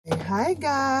hi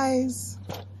guys.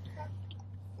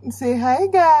 Say hi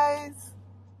guys.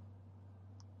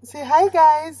 Say hi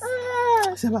guys.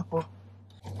 Say Papo.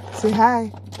 Say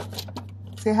hi.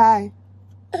 Say hi.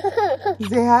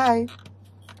 Say hi.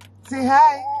 Say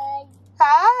hi.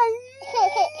 Hi.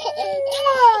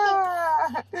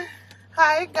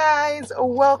 Hi guys,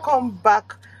 welcome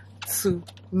back to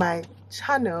my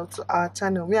channel, to our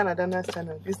channel, me and Adana's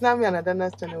channel. It's not me and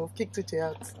Adana's channel. We've kicked it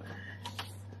out.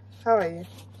 How are you?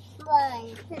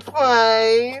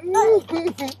 Fine.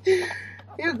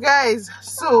 You guys,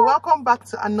 so welcome back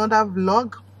to another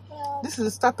vlog. This is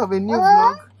the start of a new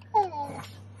vlog.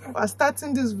 We're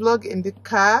starting this vlog in the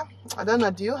car.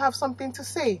 Adana, do you have something to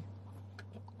say?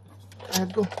 I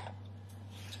go.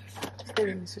 Stay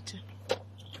with me, Suchi.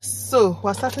 So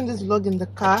we're starting this vlog in the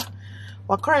car.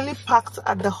 We're currently parked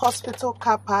at the hospital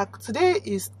car park. Today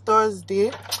is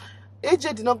Thursday.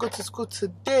 AJ did not go to school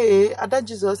today. Ada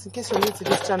Jesus, in case you're new to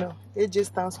this channel, AJ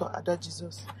stands for Ada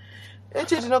Jesus.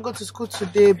 AJ did not go to school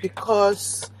today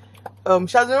because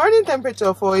she has been running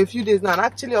temperature for a few days now, and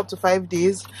actually up to 5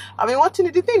 days. I mean, watching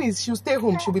it, the thing is, she'll stay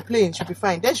home, she'll be playing, she'll be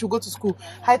fine. Then she'll go to school,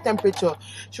 high temperature.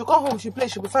 She'll come home, she'll play,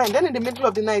 she'll be fine. Then in the middle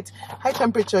of the night, high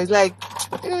temperature. It's like,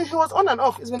 it was on and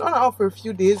off. It's been on and off for a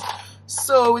few days.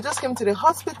 So we just came to the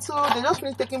hospital. They just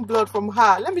finished taking blood from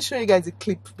her. Let me show you guys a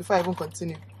clip before I even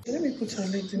continue. Let me put her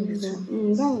legs in this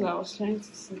one. That's what I was trying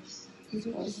to say. This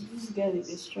girl is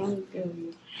a strong girl.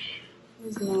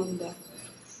 Who's now that?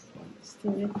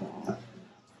 Still with that.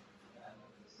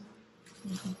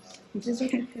 It is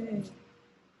okay.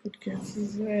 Good girl.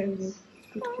 She's very good.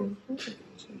 Good girl.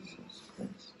 Jesus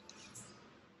Christ.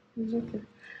 It's okay.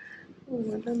 Oh,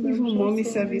 madam, Even mommy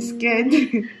self is scared.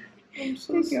 I'm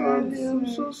so sorry. I'm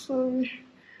so sorry.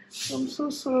 I'm so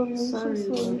sorry. I'm so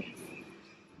sorry.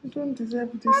 You don't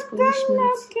deserve this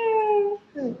punishment.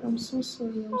 Hey, I'm so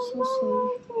sorry. I'm so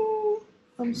sorry.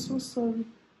 I'm so sorry.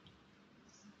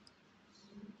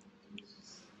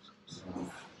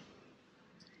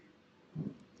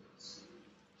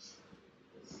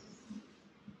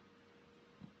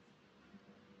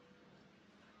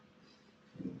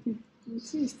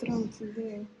 She is strong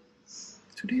today.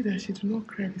 Today that she did not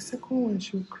cry. The second one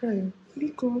she will cry.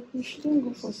 Because we shouldn't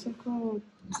go for second one.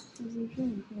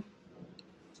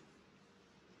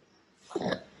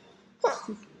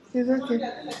 It's okay.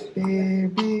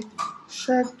 Baby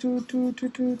shark do do do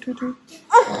do do do.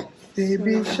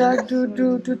 Baby shark do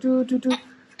do do do do do.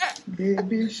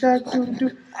 Baby shark do do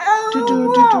do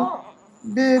do do do.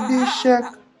 Baby shark.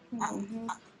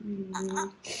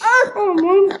 Oh,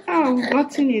 mom, I'm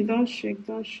button it. Don't shake,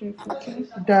 okay?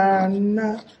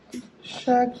 Dana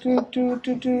shark do do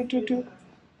do do do do.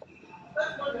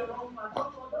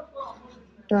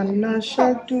 Dana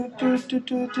shark do do do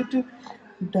do do do.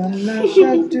 Dana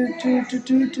shark do do do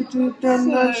do do do.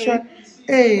 Dana shark.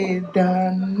 Hey,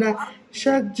 Dana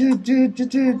shark do do do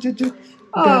do do do.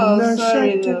 Oh,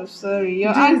 sorry, love, sorry.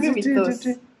 You're angry with us.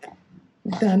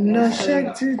 Dana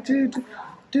shark do do do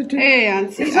do do. Hey,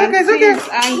 auntie. It's okay, it's okay.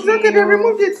 It's okay, then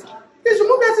remove it. Please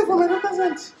remove that thing from my daughter's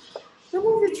hand.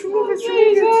 Remove it, remove it,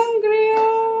 remove it. Hungry.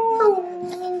 Oh.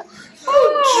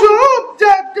 Good job,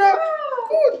 Dada.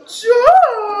 Good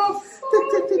job.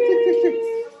 Take.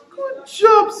 Good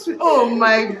job, sweet. Oh,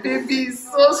 my baby is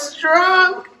so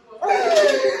strong. My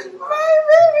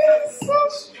baby is so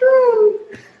strong.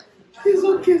 It's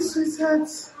okay, sweetheart.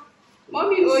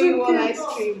 Mommy owe you one ice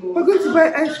cream. We're going to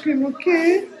buy ice cream,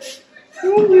 okay?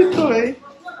 You want new toy?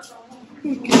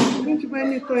 Okay, we're going to buy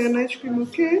new toy and ice cream,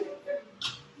 okay?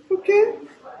 Okay?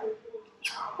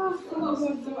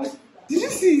 Did you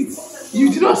see it? You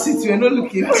did not see it, you were not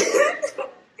looking.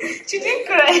 She didn't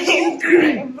cry.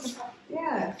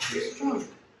 Yeah, she's strong.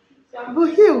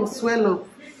 But here will swell up.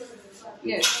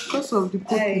 Yes. Because of the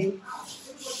puppy.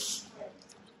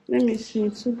 Let me see.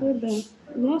 It's a good down.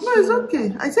 No, it's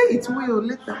okay. I said it will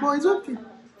later, but it's okay.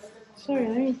 Sorry,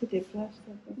 I didn't put a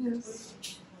plaster. Yes.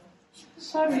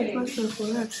 Sorry.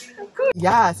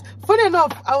 Yes. Funny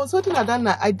enough, I was holding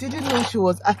Adana. I didn't know she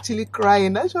was actually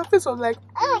crying. And her face was like,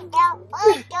 I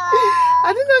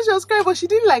didn't know she was crying, but she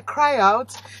didn't like cry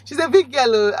out. She's a big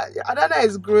girl. Adana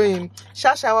is growing.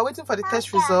 Shasha, we're waiting for the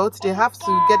test results. They have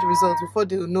to get the results before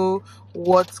they will know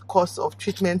what course of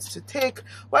treatment to take.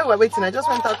 While we're waiting, I just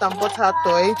went out and bought her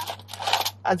toy.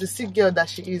 As a sick girl that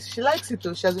she is, she likes it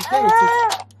though. She has been playing with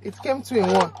it. It came 2 in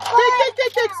 1.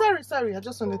 Take. Sorry. I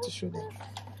just wanted to show them.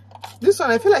 This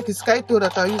one, I feel like it's Kaito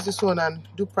that I'll use this one and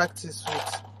do practice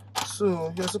with.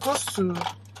 So you're supposed to,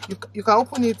 you can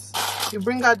open it, you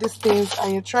bring out these things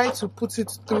and you try to put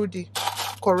it through the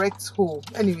correct hole.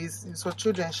 Anyways, it's for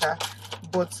children,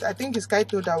 but I think it's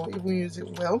Kaito that will even use it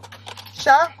well.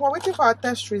 Sha, we're waiting for our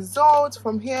test results.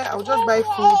 From here, I'll just buy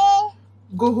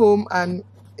food, go home, and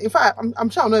in fact, I'm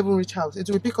sure I'll not even reach house. It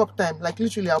will be pick up time. Like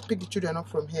literally, I'll pick the children up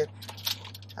from here,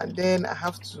 and then I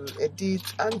have to edit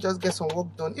and just get some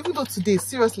work done. Even though today,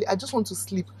 seriously, I just want to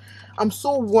sleep. I'm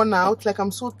so worn out. Like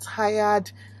I'm so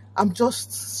tired. I'm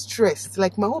just stressed.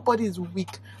 Like my whole body is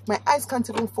weak. My eyes can't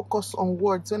even focus on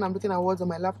words when I'm looking at words on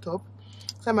my laptop.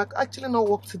 So I might actually not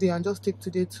work today and just take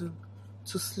today to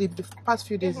sleep. The past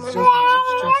few days is just stress.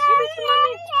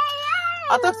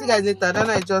 I'll talk to you guys later. Then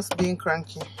I just being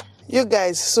cranky. You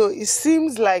guys, so it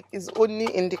seems like it's only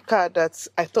in the car that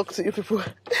I talk to you people.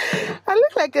 I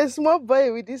look like a small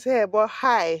boy with this hair, but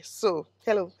hi. So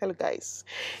hello guys.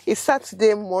 It's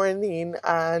Saturday morning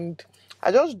and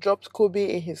I just dropped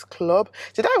Kobe in his club.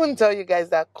 Did I even tell you guys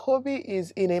that Kobe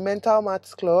is in a mental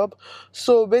maths club?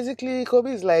 So basically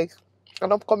Kobe is like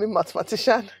an upcoming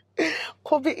mathematician.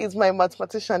 Kobe is my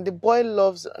mathematician. The boy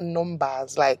loves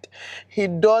numbers. Like, he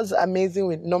does amazing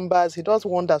with numbers. He does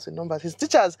wonders with numbers. His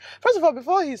teachers, first of all,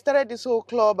 before he started this whole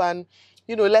club and,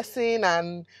 lesson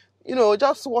and,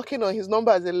 just working on his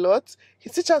numbers a lot,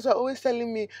 his teachers were always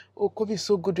telling me, oh, Kobe is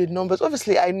so good with numbers.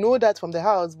 Obviously, I know that from the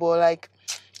house, but like,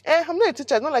 I'm not a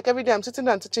teacher. It's not like every day I'm sitting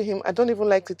there and teaching him. I don't even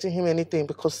like teaching him anything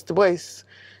because the boys,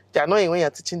 they're annoying when you're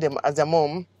teaching them as their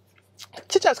mom.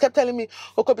 Teachers kept telling me,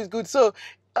 oh, Kobe is good. So,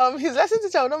 his lesson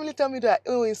teacher would normally tell me that,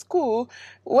 in school,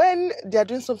 when they are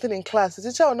doing something in class, the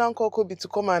teacher will now call Kobe to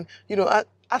come and,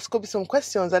 ask Kobe some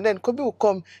questions. And then Kobe will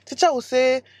come. Teacher will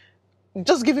say,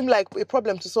 just give him like a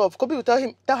problem to solve. Kobe will tell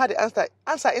her the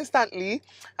answer instantly.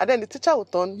 And then the teacher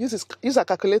will use a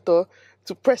calculator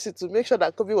to press it to make sure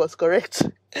that Kobe was correct.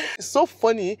 It's so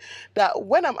funny that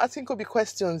when I'm asking Kobe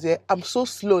questions, I'm so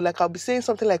slow. Like I'll be saying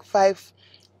something like 5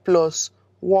 plus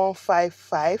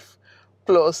 155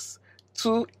 plus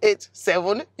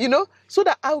 287, so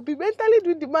that I'll be mentally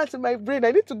doing the math in my brain.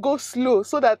 I need to go slow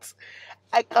so that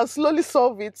I can slowly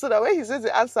solve it, so that when he says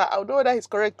the answer, I'll know whether he's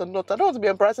correct or not. I don't want to be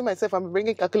embarrassing myself and be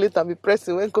bringing calculator and be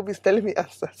pressing when Kobe's telling me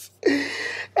answers.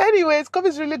 Anyways,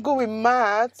 Kobe's really good with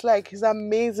maths. Like, he's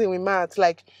amazing with maths.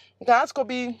 Like, you can ask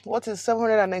Kobe, what is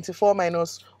 794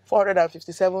 minus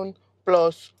 457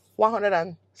 plus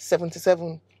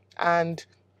 177? And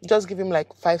just give him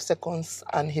like 5 seconds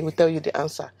and he will tell you the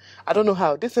answer. I don't know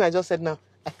how. This thing I just said now,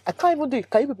 I can't even do it.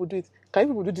 Can you people do it? Can you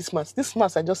people do this math? This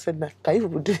math I just said now, can you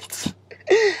people do it?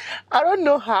 I don't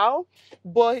know how,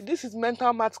 but this is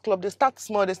mental maths club. They start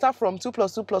small. They start from 2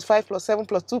 plus 2 plus 5 plus 7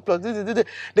 plus 2 plus this.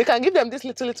 They can give them these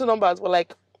little numbers, but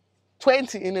like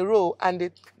 20 in a row, and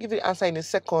they give the answer in a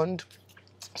second.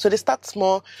 So they start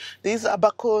small. They use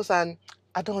abacus, and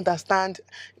I don't understand.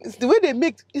 It's the way they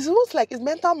make. It's almost like it's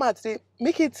mental maths. They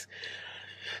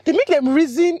make them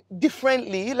reason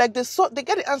differently. Like they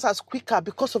get the answers quicker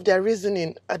because of their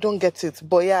reasoning. I don't get it.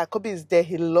 But yeah, Kobe is there.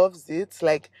 He loves it.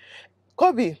 Like,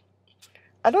 Kobe,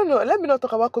 I don't know. Let me not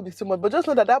talk about Kobe too much, but just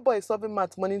know that boy is solving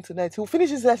maths morning tonight. He'll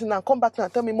finish his lesson and come back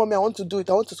and tell me, Mommy, I want to do it.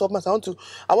 I want to solve maths. I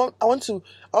want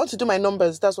to do my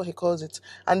numbers. That's what he calls it.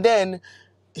 And then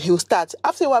he'll start.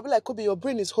 After a while, I'll be like, Kobe, your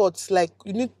brain is hot. Like,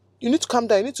 you need to calm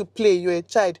down. You need to play. You're a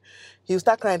child. He'll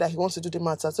start crying that he wants to do the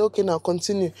maths. I say, okay, now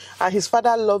continue. And his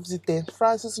father loves it. And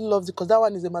Francis loves it because that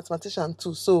one is a mathematician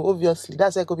too. So obviously,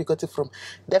 that's where Kobe got it from.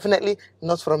 Definitely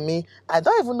not from me. I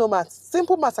don't even know maths.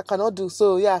 Simple maths I cannot do.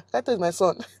 So yeah, Kaito is my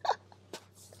son.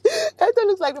 Kaito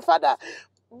looks like the father,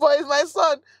 but he's my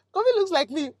son. Kobe looks like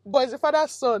me, but he's the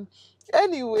father's son.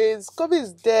 Anyways, Kobe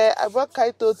is there. I brought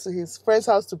Kaito to his friend's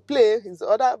house to play. His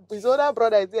older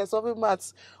brother is there solving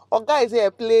maths. Oga is here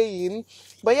playing.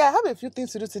 But yeah, I have a few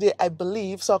things to do today, I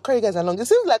believe. So I'll carry you guys along. It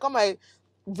seems like on my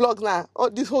vlog now,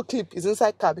 this whole clip is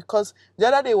inside car because the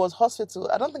other day was hospital.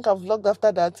 I don't think I've vlogged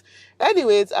after that.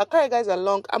 Anyways, I'll carry you guys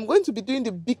along. I'm going to be doing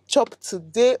the big chop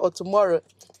today or tomorrow.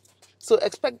 So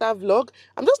expect that vlog.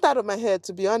 I'm just tired of my hair,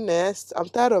 to be honest. I'm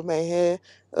tired of my hair.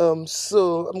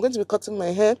 So I'm going to be cutting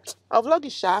my hair. I'll vlog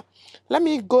it, sha. Let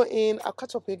me go in. I'll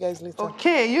catch up with you guys later.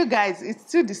 Okay, you guys, it's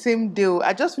still the same deal.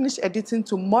 I just finished editing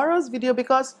tomorrow's video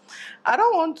because I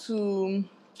don't want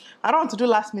to do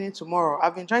last minute tomorrow.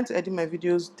 I've been trying to edit my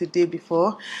videos the day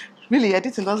before. Really,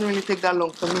 editing doesn't really take that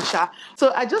long for me, sha.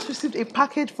 So I just received a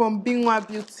package from Bingwa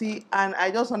Beauty and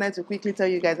I just wanted to quickly tell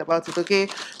you guys about it, okay?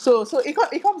 So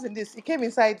it comes in this. It came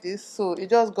inside this, so it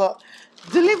just got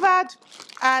delivered.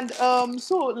 And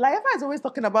so Laifa is always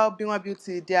talking about Bingwa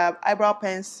Beauty, their eyebrow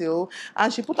pencil,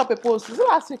 and she put up a post, is it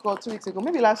last week or 2 weeks ago?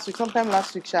 Maybe last week, sometime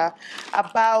last week, sha,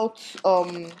 about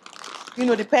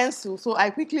the pencil. So I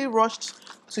quickly rushed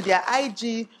to their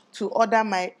IG to order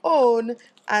my own,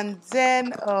 And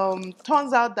then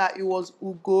turns out that it was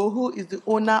Ugo, who is the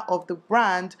owner of the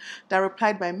brand, that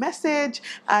replied my message,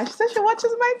 and she said she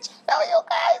watches my channel, you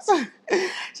guys. She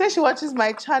said she watches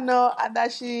my channel and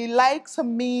that she likes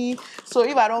me, so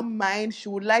if I don't mind, she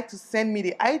would like to send me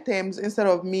the items instead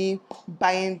of me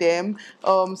buying them.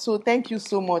 So thank you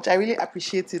so much. I really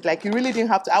appreciate it. Like, you really didn't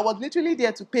have to. I was literally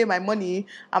there to pay my money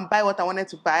and buy what I wanted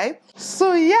to buy.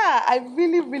 So yeah, I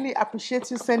really appreciate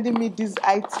you sending me these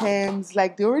items.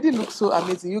 Like, they already look so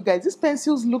amazing, you guys. These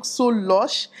pencils look so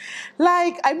lush.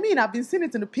 Like, I mean, I've been seeing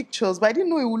it in the pictures, but I didn't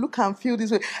know it would look and feel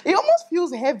this way. It almost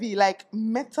feels heavy, like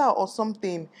metal or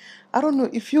something. I don't know.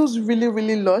 It feels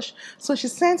really lush. So she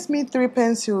sent me 3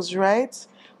 pencils, right?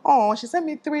 Oh, she sent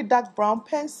me 3 dark brown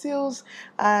pencils,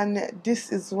 and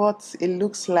this is what it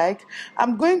looks like.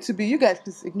 I'm going to be, you guys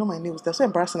please ignore my nails, they're so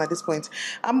embarrassing at this point.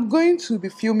 I'm going to be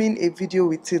filming a video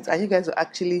with it, and you guys will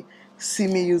actually see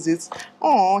me use it.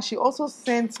 Oh, she also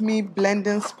sent me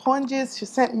blending sponges. She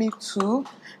sent me 2.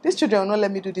 These children will not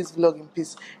let me do this vlog in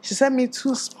peace. She sent me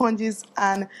 2 sponges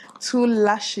and 2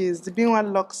 lashes, the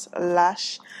B1 Lux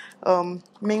lash,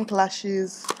 mink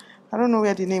lashes. I don't know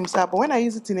where the names are, but when I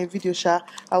use it in a video,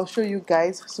 I'll show you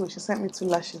guys. So she sent me 2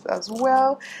 lashes as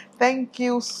well. Thank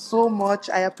you so much.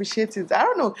 I appreciate it. I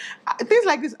don't know. Things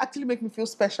like this actually make me feel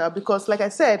special because, like I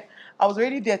said, I was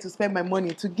already there to spend my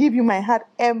money, to give you my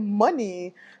hard-earned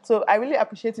money. So I really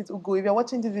appreciate it, Ugo. If you're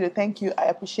watching this video, thank you. I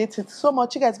appreciate it so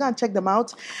much. You guys go and check them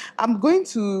out. I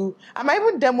might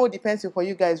even demo the pencil for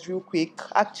you guys real quick.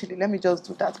 Actually, let me just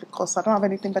do that because I don't have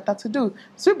anything better to do.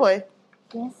 Sweet boy.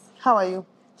 Yes. How are you?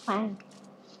 Fine.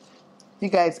 You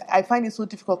guys, I find it so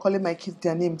difficult calling my kids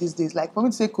their name these days. Like, for me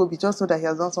to say Kobe, just know that he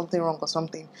has done something wrong or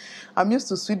something. I'm used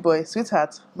to sweet boy,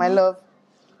 sweetheart, my love,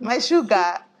 my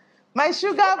sugar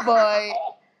boy,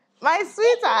 my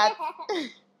sweetheart.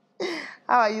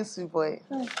 How are you, sweet boy?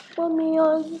 Mommy,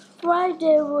 on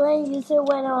Friday when you said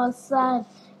when I was sad,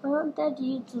 I wanted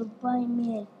you to buy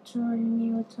me a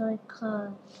new toy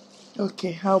car.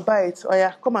 Okay, I'll buy it. Oh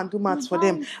yeah, come and do maths for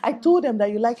them. I told them that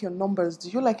you like your numbers. Do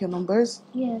you like your numbers?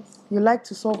 Yes. You like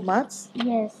to solve maths?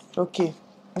 Yes. Okay.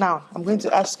 Now, I'm going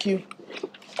to ask you a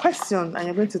question and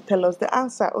you're going to tell us the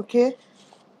answer, okay?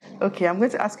 Okay, I'm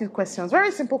going to ask you questions. Very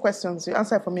simple questions. You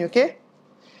answer for me, okay?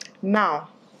 Now,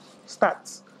 start.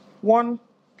 1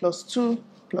 plus 2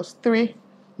 plus 3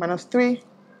 minus 3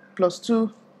 plus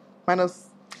 2 minus...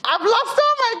 I've lost.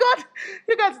 Oh my God!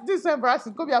 You guys, this is so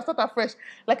embarrassing. Kobe, I'll start afresh.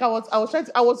 Like I was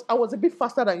a bit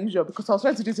faster than usual because I was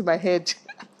trying to do it in my head.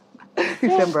 It's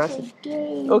embarrassing.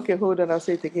 Okay, hold on. I'll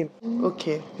say it again.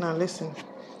 Okay, now listen.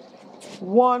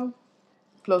 1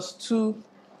 plus 2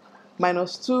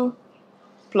 minus 2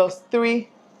 plus 3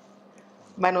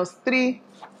 minus 3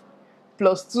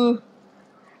 plus 2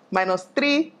 minus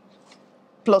 3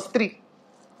 plus 3.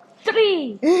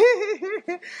 3.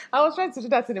 I was trying to do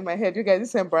that in my head. You guys, this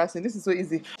is embarrassing. This is so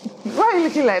easy. Why are you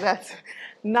looking like that?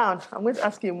 Now, I'm going to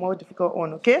ask you a more difficult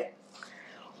one, okay?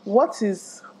 What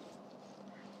is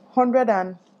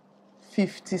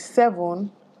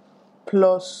 157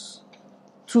 plus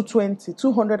 220?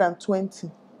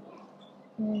 220.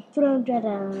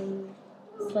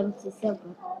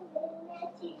 377.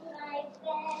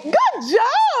 Good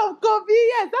job, Kobe.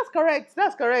 Yes, that's correct.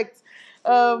 That's correct.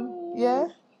 Yeah.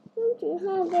 Don't you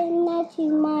have a nut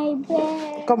in my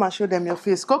bed? Come and show them your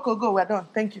face. Go. We're done.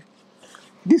 Thank you.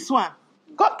 This one.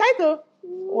 Go, Kaito.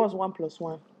 What's 1 plus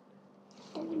 1?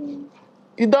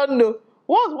 You don't know.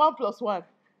 What's 1 plus 1?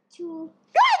 2.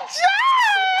 Good job!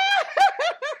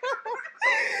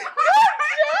 Good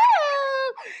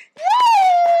job!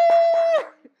 Yay!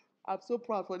 I'm so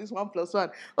proud for this 1 plus 1.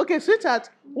 Okay, sweetheart,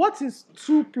 what is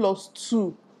 2 plus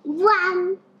 2?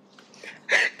 1.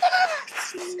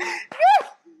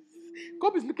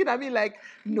 Kobe's looking at me like,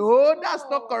 no, that's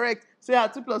not correct. So yeah,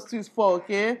 2 plus 2 is 4,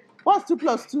 okay? What's 2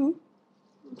 plus 2?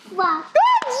 4.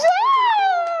 Good job!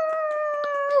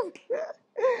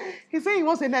 He's saying he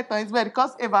wants a net on his bed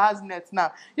because Eva has net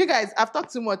now. You guys, I've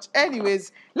talked too much.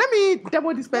 Anyways, let me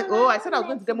demo this pen. Oh, I said I was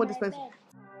going to demo this pen.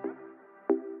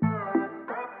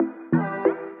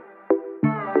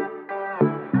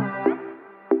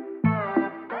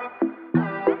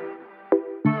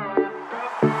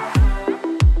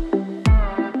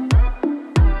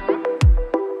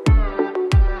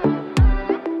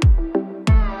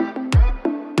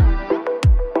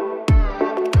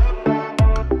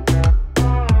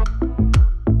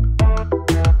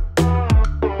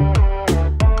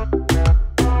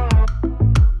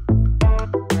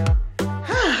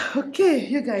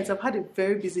 you guys, I've had a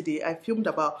very busy day. I filmed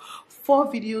about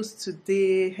 4 videos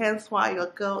today, hence why your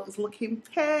girl is looking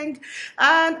pink.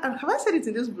 And have I said it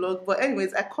in this vlog? But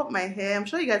anyways, I cut my hair. I'm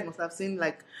sure you guys must have seen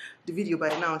like the video by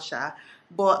now, Sha.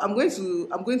 But I'm going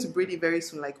to braid it very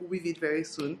soon, like weave it very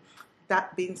soon.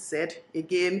 That being said,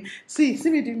 again, see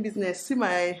me doing business. See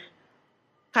my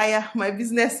Kaya, my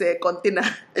business container.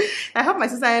 I have my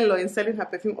sister-in-law in selling her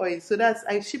perfume oil. So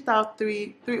I shipped out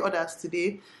three orders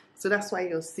today. So that's why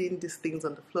you're seeing these things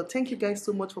on the floor. Thank you guys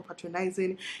so much for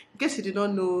patronizing. In case you did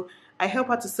not know, I help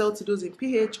her to sell to those in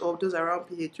PH or those around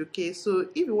PH, okay? So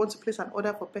if you want to place an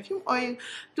order for perfume oil,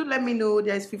 do let me know.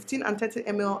 There is 15 and 30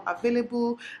 ml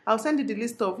available. I'll send you the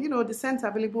list of, the scents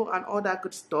available and all that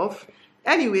good stuff.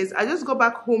 Anyways, I just got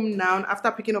back home now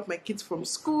after picking up my kids from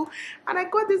school, and I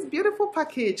got this beautiful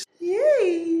package.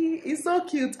 Yay! It's so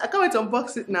cute. I can't wait to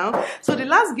unbox it now. So the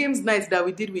last games night that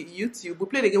we did with YouTube, we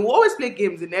played a game. We always play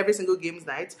games in every single games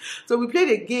night. So we played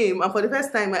a game, and for the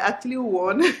first time I actually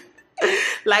won.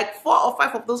 Like 4 or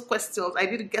 5 of those questions I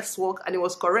did guesswork and it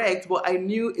was correct, but I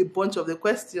knew a bunch of the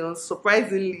questions.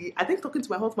 Surprisingly, I think talking to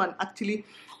my husband actually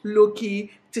low-key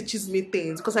teaches me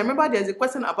things, because I remember there's a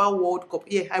question about World Cup.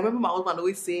 Yeah, I remember my husband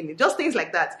always saying it, just things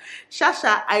like that.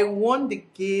 Shasha, I won the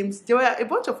games. There were a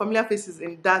bunch of familiar faces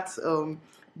in that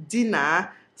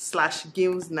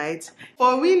dinner/games night.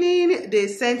 For winning, they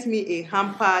sent me a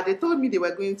hamper. They told me they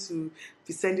were going to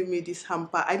be sending me this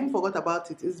hamper. I even forgot about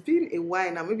it. It's been a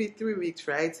while now, maybe 3 weeks,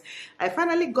 right? I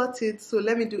finally got it, so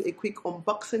let me do a quick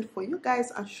unboxing for you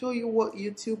guys and show you what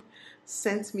YouTube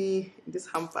sent me in this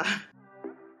hamper.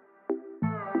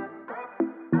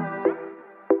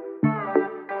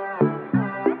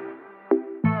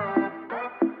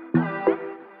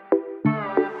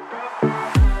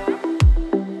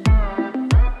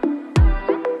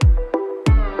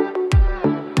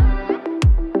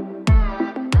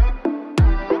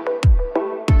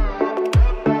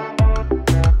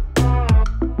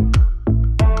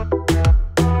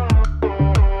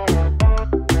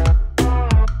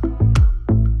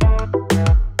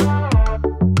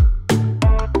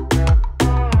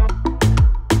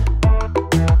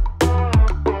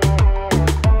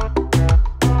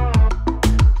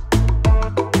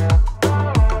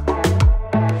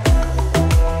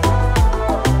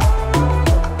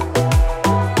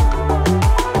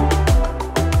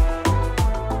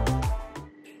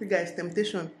 Guys,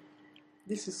 temptation,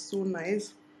 this is so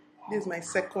nice. This is my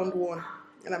second one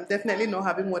and I'm definitely not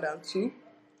having more than 2.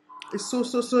 It's so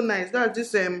nice. That's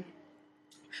this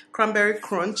cranberry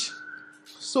crunch,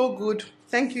 so good.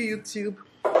 Thank you, YouTube.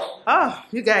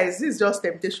 You guys, this is just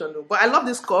temptation though, but I love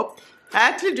this cup. I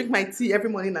actually drink my tea every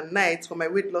morning and night for my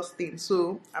weight loss thing,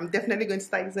 so I'm definitely going to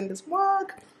start using this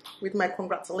mug with my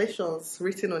congratulations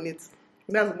written on it.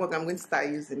 That's the mug I'm going to start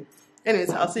using. Anyways,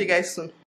 I'll see you guys soon.